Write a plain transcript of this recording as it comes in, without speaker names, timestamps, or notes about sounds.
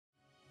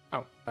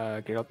Oh,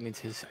 Geralt needs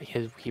his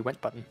he went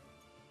button,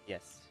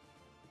 Yes.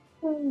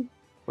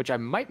 which I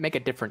might make a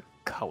different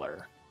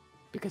color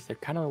because they're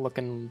kind of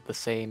looking the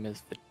same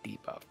as the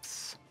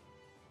debuffs.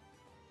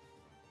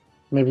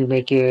 Maybe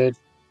make it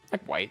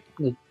Like white.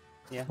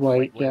 Yeah.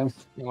 white. Yeah.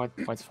 works. You know what?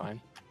 White's fine.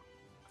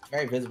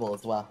 Very visible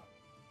as well.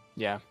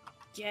 Yeah.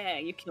 Yeah,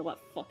 you kill that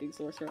fucking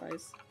sorcerer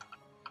eyes.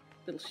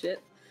 Little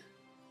shit.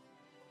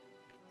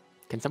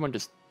 Can someone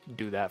just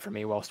do that for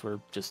me whilst we're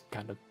just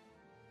kind of...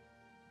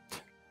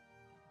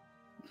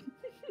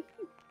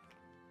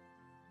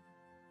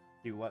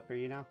 Do what for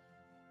you now?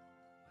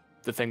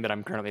 the thing that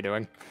I'm currently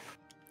doing.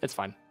 It's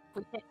fine.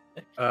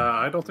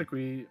 I don't think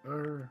we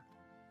are.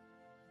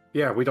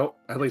 Yeah, we don't.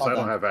 At least I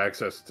don't have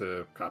access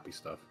to copy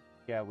stuff.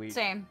 Yeah, we.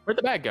 Same. Where'd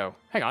the bag go?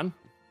 Hang on.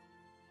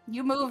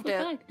 You moved What's it.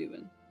 that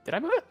doing? Did I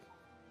move it?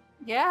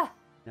 Yeah.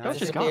 No, That was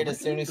just Disappeared gone. as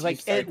soon as you like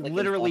started it clicking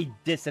literally stuff.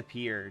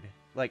 disappeared.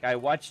 Like I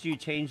watched you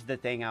change the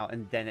thing out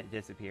and then it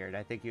disappeared.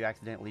 I think you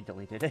accidentally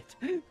deleted it.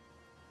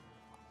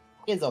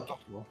 It's okay.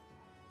 Oh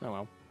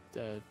well.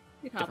 It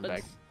Different bag.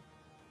 happens.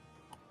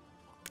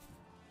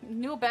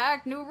 New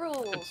bag, new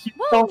rules.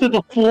 Fell to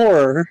the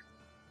floor.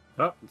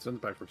 Oh, it's in the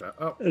back for time.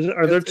 Oh,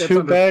 Are there it's two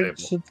under the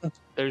bags? table.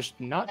 There's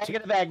not... I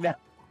got a bag now.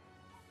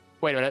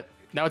 Wait a minute.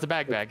 Now it's a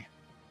bag.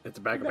 It's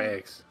a bag of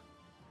bags.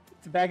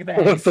 It's a bag of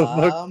What bags. the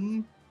fuck?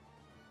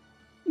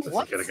 Let's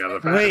What? get it out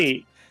of the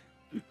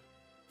bag.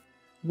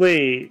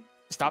 Wait.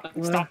 Stop.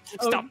 What? Stop.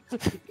 Stop.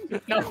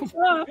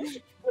 No.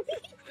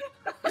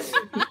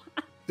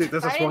 See, this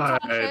is I didn't why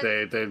touch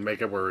it. they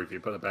make it where if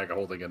you put a bag of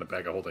holding in a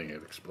bag of holding,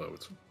 it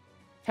explodes.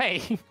 Hey.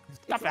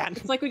 Stop that.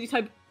 It's like when you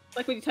type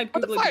What the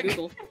Google fuck? into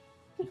Google.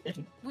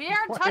 We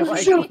aren't Why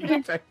touching do I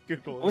it. check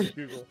Google?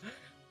 Google.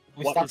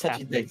 We What stop is touching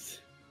happening? things.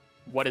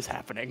 What is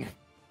happening?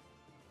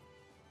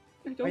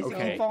 I Why don't is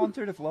Okay. it falling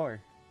through the floor?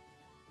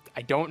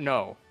 I don't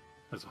know.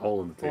 There's a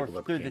hole in the Or table. that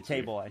we through the can't see.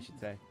 table, I should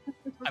say.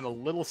 I'm a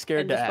little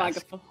scared And to this bag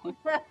ask. of falling.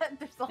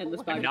 There's a And this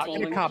whole bag I'm of not going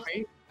to falling.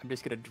 copy. I'm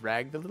just going to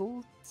drag the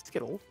little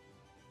skittle.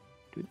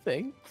 Do the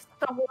thing.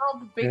 the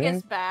world's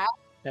biggest bag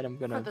And I'm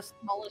going for to... the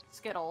smallest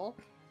skittle.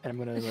 And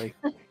I'm going to, like...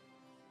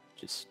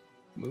 just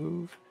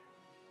move.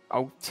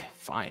 Oh,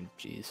 fine.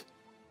 Jeez.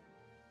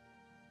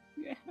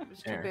 Yeah. It was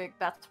There. too big.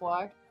 That's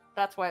why.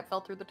 That's why it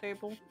fell through the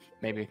table.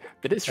 Maybe.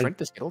 Did it shrink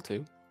the skittle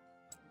too?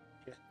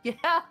 Yeah.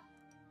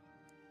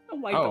 Oh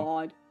my Oh.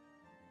 god.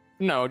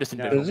 No, just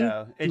No, invisible.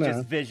 no. It No.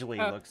 just visually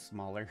Oh. looks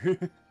smaller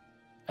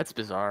That's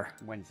bizarre.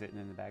 when sitting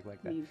in the bag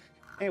like that. Mm.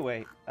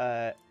 Anyway,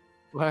 Well,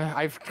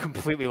 I've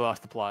completely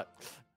lost the plot.